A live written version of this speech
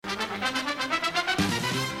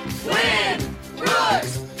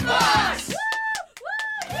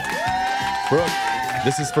Brooke,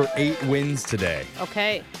 this is for 8 wins today.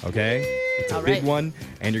 Okay. It's a All big right. one,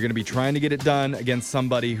 and you're going to be trying to get it done against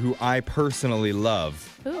somebody who I personally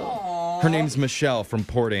love. Ooh. Her name's Michelle from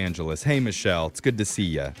Port Angeles. Hey, Michelle. It's good to see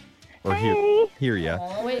you. Or Hey. hear you.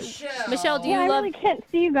 Wait, Michelle, do you I love really can't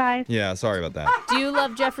see you guys. Yeah, sorry about that. do you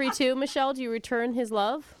love Jeffrey too, Michelle? Do you return his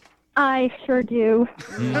love? I sure do.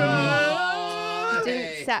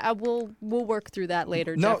 We'll work through that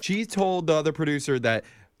later. No, Jeff. she told the other producer that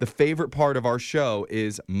the favorite part of our show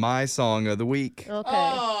is my song of the week. Okay.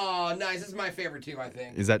 Oh, nice. This is my favorite too, I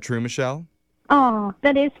think. Is that true, Michelle? Oh,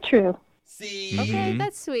 that is true. See? Okay,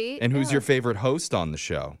 that's sweet. And who's Yeah. your favorite host on the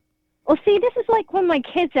show? Well, see, this is like when my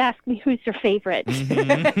kids ask me who's their favorite.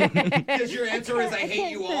 Because your answer is I hate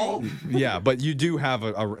you all. Yeah, but you do have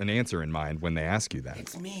an answer in mind when they ask you that.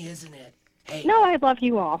 It's me, isn't it? Hey. No, I love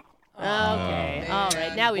you all. Okay. All right.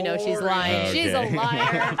 man, Now we know she's lying. boring. She's a Okay.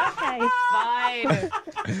 liar. Okay.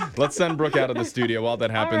 Fine. Let's send Brooke out of the studio while that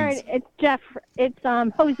All happens. right, it's Jeff. It's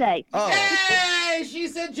Jose. Oh, Hey, she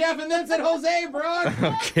said Jeff and then said Jose, Brooke.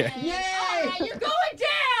 okay. Yay! You're going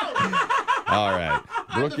down. All right.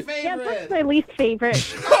 I'm Brooke, the Yeah, that's favorite. my least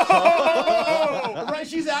favorite. Oh, right,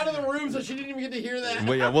 she's out of the room, so she didn't even get to hear that.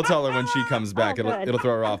 well, yeah, we'll tell her when she comes back. Oh, it'll, good. it'll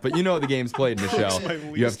throw her off. But you know the game's played, Michelle.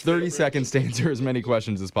 You have 30 seconds to answer as many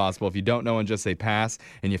questions as possible. If you don't know, and just say pass,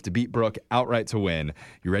 and you have to beat Brooke outright to win.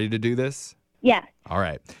 You ready to do this? Yeah. All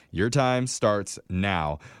right. Your time starts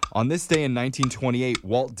now. On this day in 1928,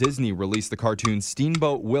 Walt Disney released the cartoon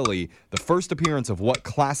Steamboat Willie, the first appearance of what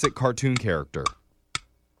classic cartoon character?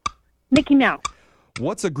 Mickey Mouse.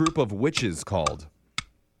 What's a group of witches called?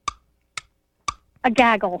 A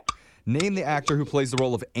gaggle. Name the actor who plays the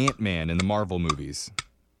role of Ant-Man in the Marvel movies.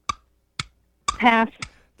 Pass.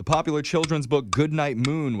 The popular children's book Goodnight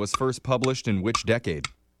Moon was first published in which decade?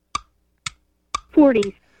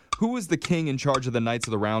 40s. Who was the king in charge of the Knights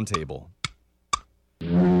of the Round Table?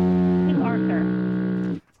 King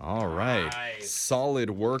Arthur. All right. Nice. Solid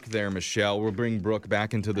work there, Michelle. We'll bring Brooke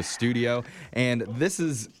back into the studio. And this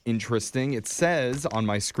is interesting. It says on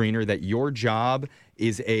my screener that your job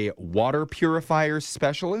is a water purifier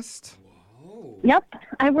specialist. Yep.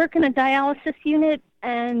 I work in a dialysis unit,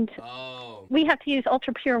 and Oh. we have to use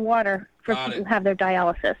ultra pure water for Got people it. who have their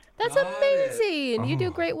dialysis. That's Got it. amazing. You do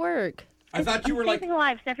great work. I thought you were like, Saving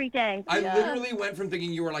lives every day. I Yeah. literally went from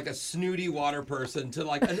thinking you were like a snooty water person to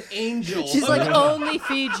like an angel. She's like only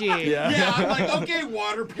Fiji. Yeah, I'm like, okay,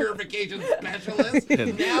 water purification specialist.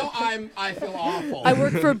 Now I feel awful. I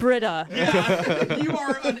work for Brita. Yeah, you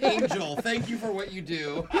are an angel. Thank you for what you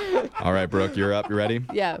do. All right, Brooke, you're up. You ready?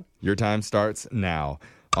 Yeah. Your time starts now.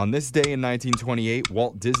 On this day in 1928,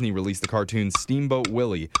 Walt Disney released the cartoon Steamboat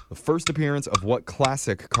Willie, the first appearance of what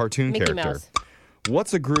classic cartoon Mickey character? Mouse.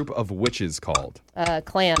 What's a group of witches called?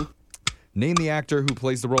 Clan. Name the actor who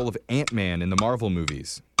plays the role of Ant-Man in the Marvel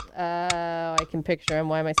movies. I can picture him.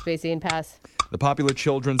 Why am I spacing? Pass. The popular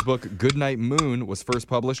children's book Goodnight Moon was first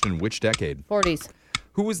published in which decade? 40s.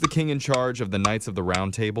 Who was the king in charge of the Knights of the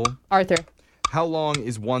Round Table? Arthur. How long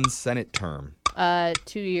is one Senate term?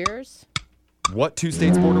 2 years. What two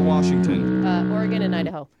states border Washington? Oregon and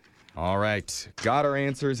Idaho. All right, got our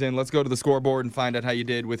answers in. Let's go to the scoreboard and find out how you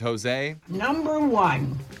did with Jose. Number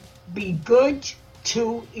 1, be good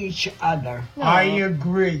to each other. I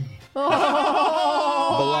agree.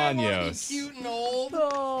 Bolaños. Cute and old.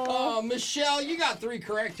 Oh, Michelle, you got 3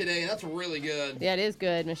 correct today. That's really good. Yeah, it is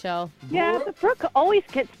good, Michelle. Yeah, but Brooke always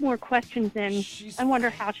gets more questions in. She's I wonder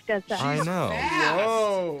how she does that. I know. Fast.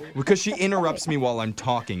 Whoa. Because she interrupts me while I'm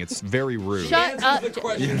talking. It's very rude. Shut up. Answers the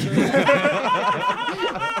questions.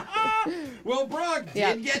 Well, Brooke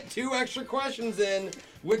Yeah. did get 2 extra questions in,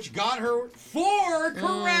 which got her 4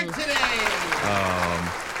 correct today.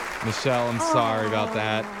 Michelle, I'm sorry about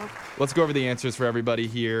that. Let's go over the answers for everybody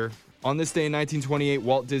here. On this day in 1928,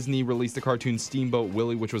 Walt Disney released the cartoon Steamboat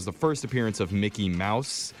Willie, which was the first appearance of Mickey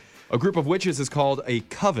Mouse. A group of witches is called a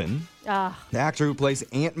coven. The actor who plays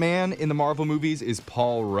Ant-Man in the Marvel movies is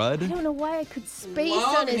Paul Rudd. I don't know why I could space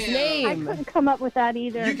Love on his him. I name. couldn't come up with that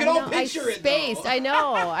either. You can I all know, picture I it, spaced. though. I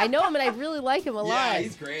know him, and I really like him a Yeah, lot.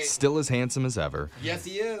 he's great. Still as handsome as ever. Yes,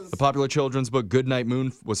 he is. The popular children's book Goodnight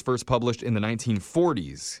Moon was first published in the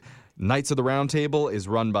 1940s. Knights of the Round Table is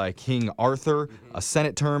run by King Arthur. A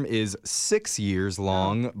Senate term is 6 years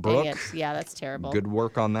long. Dang Brooke, it. Yeah, that's terrible. good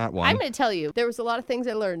work on that one. I'm going to tell you, there was a lot of things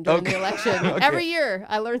I learned during the election. Okay. Every year,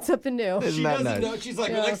 I learned something new. Isn't She that doesn't nice? know. She's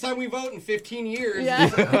like, well, next time we vote in 15 years. Yeah.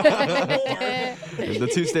 The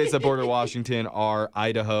 2 states that border Washington are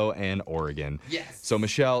Idaho and Oregon. Yes. So,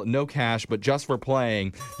 Michelle, no cash, but just for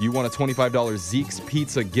playing, you won a $25 Zeke's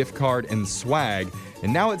Pizza gift card and swag.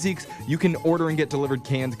 And now at Zeke's, you can order and get delivered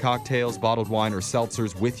canned cocktails, bottled wine, or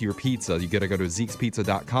seltzers with your pizza. You gotta go to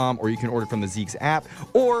Zeke'sPizza.com, or you can order from the Zeke's app,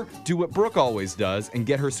 or do what Brooke always does and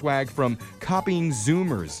get her swag from copying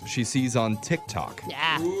Zoomers she sees on TikTok.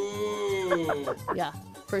 Yeah. Ooh. Yeah,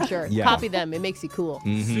 for sure. Yeah. Copy them. It makes you cool.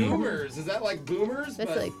 Zoomers. Is that like boomers? That's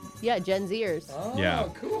But- like, yeah, Gen Zers. Oh, Yeah.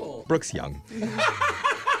 cool. Brooke's young.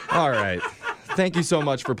 All right. Thank you so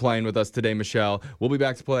much for playing with us today, Michelle. We'll be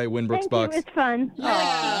back to play Win Brooks Thank you. Bucks. It's fun.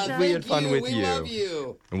 Yeah, we had thank fun you. with we you. love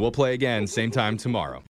you. And we'll play again, same time tomorrow.